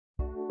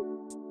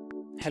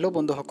hello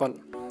बंधुসকল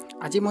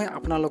আজি মই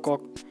আপোনালোকক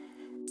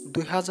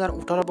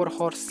 2018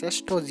 বৰ্ষৰ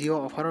শ্ৰেষ্ঠ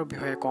জিঅ' অফাৰৰ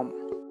বিষয়ে কম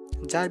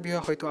যাৰ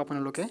বিষয়ে হয়তো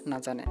আপোনালোকে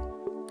নাজানে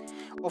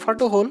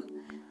অফাৰটো হ'ল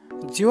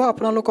জিঅ'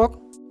 আপোনালোকক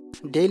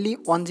ডেইলি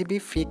 1 GB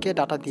ফ্ৰী কে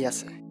ডাটা দি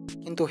আছে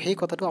কিন্তু সেই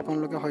কথাটো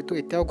আপোনালোকে হয়তো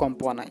এতিয়াও গম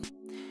পোৱা নাই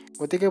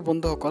গতিকে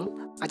বন্ধুসকল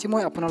আজি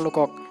মই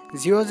আপোনালোকক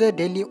জিঅ' যে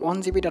ডেইলি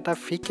 1 GB ডাটা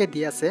ফ্ৰী কে দি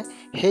আছে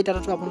সেই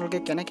ডাটাটো আপোনালোকে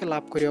কেনেকৈ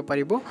লাভ কৰিব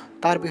পাৰিব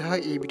তাৰ বিষয়ে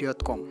এই ভিডিঅ'ত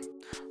কম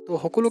তো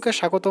সকলোকে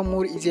স্বাগত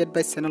মোৰ ইজি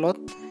এডভাইস চেনেলত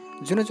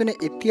যোনে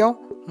এতিয়াও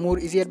মোৰ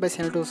ইজি এডভাইস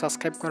চেনেলটো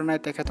সাবস্ক্ৰাইব কৰা নাই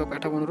তেখেতক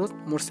এটা অনুৰোধ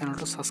মোৰ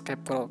চেনেলটো সাবস্ক্ৰাইব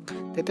কৰক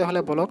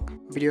তেতিয়াহলে বলক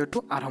ভিডিঅ'টো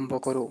আৰম্ভ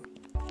কৰো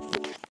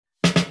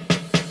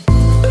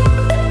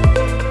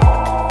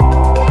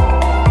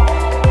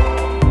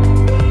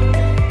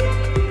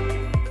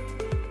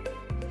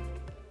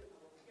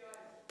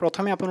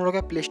প্ৰথমে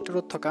আপোনালোকে প্লে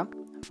ষ্টৰত থকা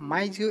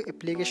মাই জিঅ'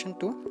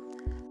 এপ্লিকেশনটো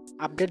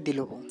আপডেট দি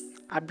ল'ব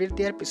আপডেট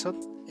দিয়াৰ পিছত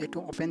এটো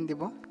ওপেন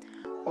দিব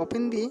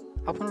ওপেন দি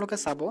আপোনালোকে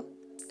চাব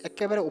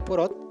একেবাৰে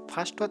ওপৰত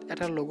ফাৰ্ষ্টত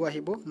এটা লোগো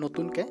আহিব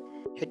নতুনকে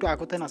হেতু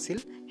আগতে নাছিল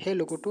সেই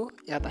লোগোটো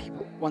ইয়াত আহিব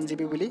 1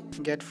 GB বুলি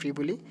গেট ফ্ৰী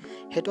বুলি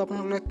হেতু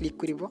আপোনালোকে ক্লিক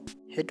কৰিব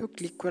হেতু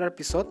ক্লিক কৰাৰ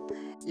পিছত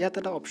ইয়াত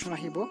এটা অপচন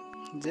আহিব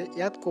যে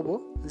ইয়াত ক'ব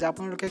যে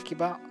আপোনালোকে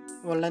কিবা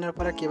অনলাইনৰ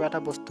পৰা কিবা এটা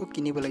বস্তু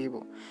কিনিব লাগিব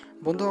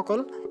বন্ধুসকল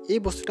এই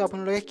বস্তুটো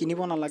আপোনালোকে কিনিব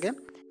নালাগে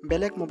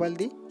বেলেগ মোবাইল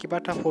দি কিবা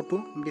এটা ফটো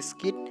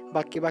বিস্কিট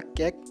বা কিবা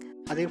কেক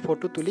আদিৰ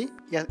ফটো তুলি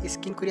ইয়াত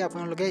স্ক্যান কৰি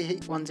আপোনালোকে এই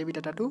 1 GB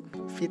ডাটাটো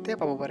ফ্ৰীতে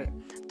পাব পাৰে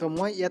তো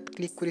মই ইয়াত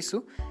ক্লিক কৰিছো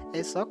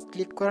এই সব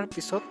ক্লিক কৰাৰ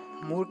পিছত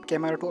মোৰ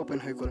ক্যামেৰাটো ওপেন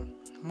হৈ গ'ল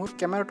মোৰ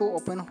ক্যামেৰাটো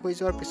ওপেন হৈ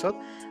যোৱাৰ পিছত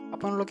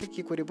আপোনালোকে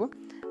কি কৰিব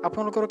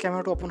আপোনালোকৰ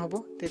ক্যামেৰাটো ওপেন হ'ব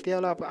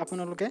তেতিয়ালে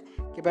আপোনালোকে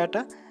কিবা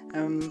এটা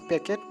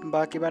পেকেট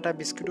বা কিবা এটা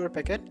বিস্কুটৰ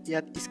পেকেট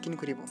ইয়াত স্ক্যান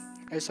কৰিব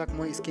এই সব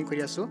মই স্ক্যান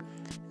কৰি আছো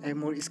এই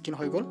মোৰ স্ক্যান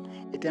হৈ গ'ল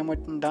এতিয়া মই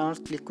ডাউনলোড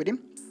ক্লিক কৰিম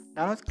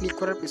ডাউনলোড ক্লিক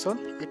কৰাৰ পিছত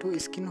এটো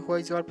স্ক্যান হৈ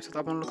যোৱাৰ পিছত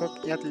আপোনালোকক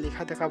ইয়াত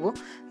লিখা দেখাব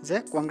যে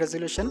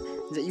কংগ্ৰেচুলেচন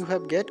যে U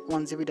have gate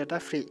 1 GB data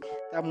free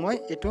তা মই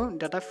এটো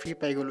ডাটা ফ্ৰী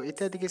পাই গলো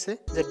এতিয়া দেখিছে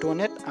যে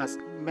ডোনেট আস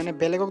মানে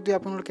বেলেগক দি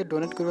আপোনালোকে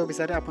ডোনেট কৰিব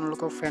বিচাৰে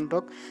আপোনালোকৰ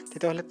ফ্ৰেণ্ডক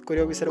তেতিয়াহলে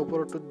কৰিব বিচাৰে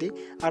ওপৰটো দি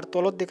আৰু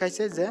তলত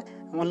দেখাইছে যে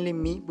অনলি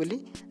মি বুলি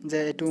যে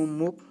এটো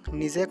মোক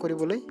নিজে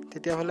কৰিবলৈ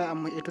তেতিয়াহলে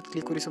আমি এটো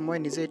ক্লিক কৰিছো মই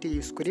নিজে এটো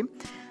ইউজ কৰিম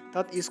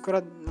তাত ইউজ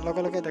কৰাৰ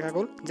লগে লগে দেখা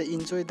গ'ল যে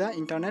এনজয় দা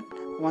ইন্টাৰনেট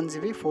 1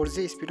 GB 4G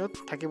স্পীডত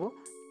থাকিব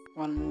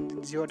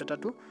জিঅ'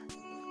 ডাটাটো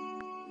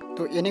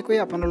তো এনেকৈ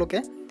আপোনালোকে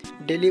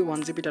ডেইলি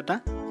 1 GB ডাটা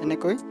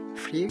এনেকৈ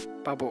ফ্ৰী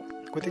পাব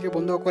গতিকে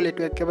বন্ধুসকল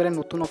এটো একেবাৰে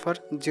নতুন অফাৰ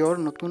জিঅ'ৰ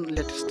নতুন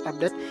লেটেষ্ট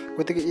আপডেট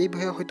গতিকে এই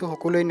বিষয়ে হয়তো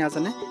সকলোৱে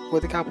নাজানে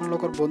গতিকে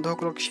আপোনালোকৰ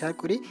বন্ধুসকলক শেয়াৰ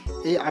কৰি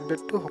এই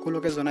আপডেটটো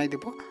সকলোকে জনাই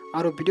দিব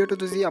আৰু ভিডিঅ'টো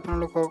যদি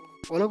আপোনালোকক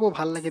অলপ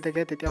ভাল লাগি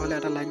থাকে তেতিয়াহলে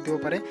এটা লাইক দিব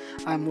পাৰে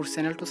আৰু মোৰ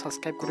চেনেলটো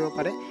সাবস্ক্ৰাইব কৰিব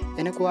পাৰে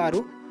এনেকুৱা আৰু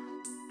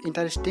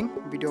ইন্টাৰেষ্টিং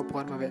ভিডিঅ'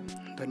 পোৱাৰ বাবে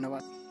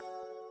ধন্যবাদ